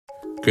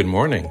Good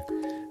morning.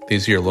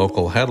 These are your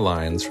local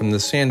headlines from the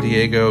San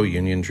Diego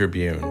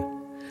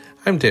Union-Tribune.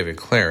 I'm David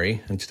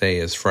Clary, and today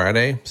is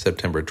Friday,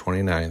 September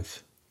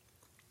 29th.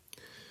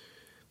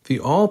 The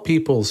All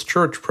People's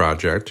Church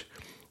project,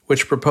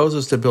 which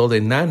proposes to build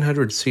a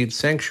 900-seat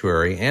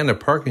sanctuary and a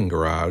parking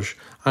garage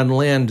on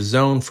land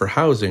zoned for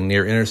housing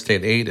near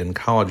Interstate 8 and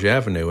College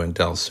Avenue in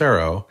Del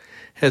Cerro,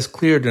 has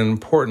cleared an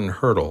important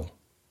hurdle.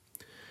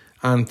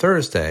 On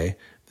Thursday,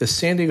 the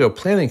San Diego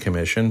Planning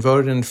Commission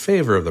voted in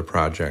favor of the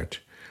project,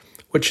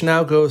 which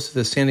now goes to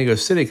the San Diego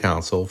City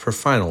Council for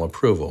final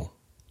approval.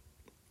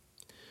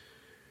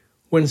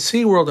 When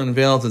SeaWorld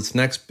unveils its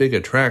next big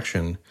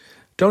attraction,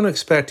 don't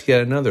expect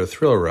yet another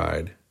thrill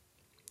ride.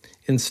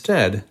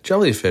 Instead,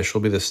 jellyfish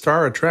will be the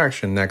star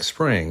attraction next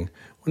spring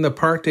when the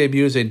park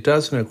debuts a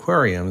dozen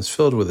aquariums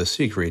filled with the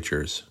sea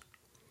creatures.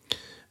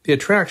 The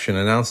attraction,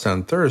 announced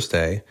on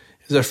Thursday,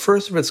 is a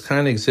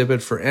first-of-its-kind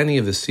exhibit for any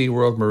of the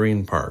SeaWorld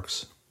marine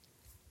parks.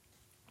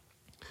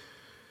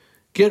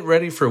 Get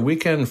ready for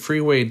weekend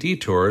freeway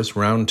detours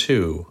round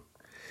 2.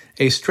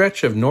 A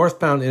stretch of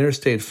northbound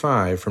Interstate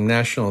 5 from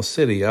National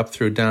City up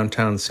through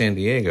downtown San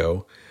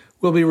Diego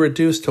will be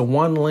reduced to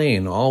one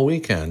lane all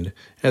weekend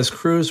as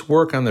crews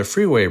work on the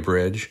freeway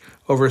bridge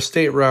over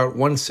State Route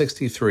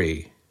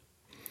 163.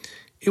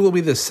 It will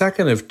be the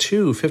second of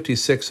two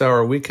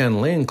 56-hour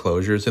weekend lane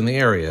closures in the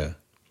area.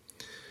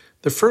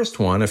 The first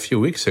one, a few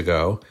weeks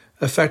ago,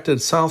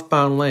 affected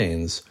southbound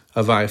lanes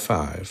of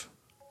I-5.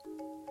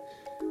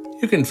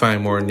 You can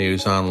find more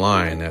news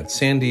online at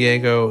san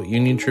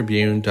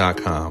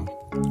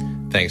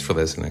diegouniontribune.com. Thanks for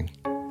listening.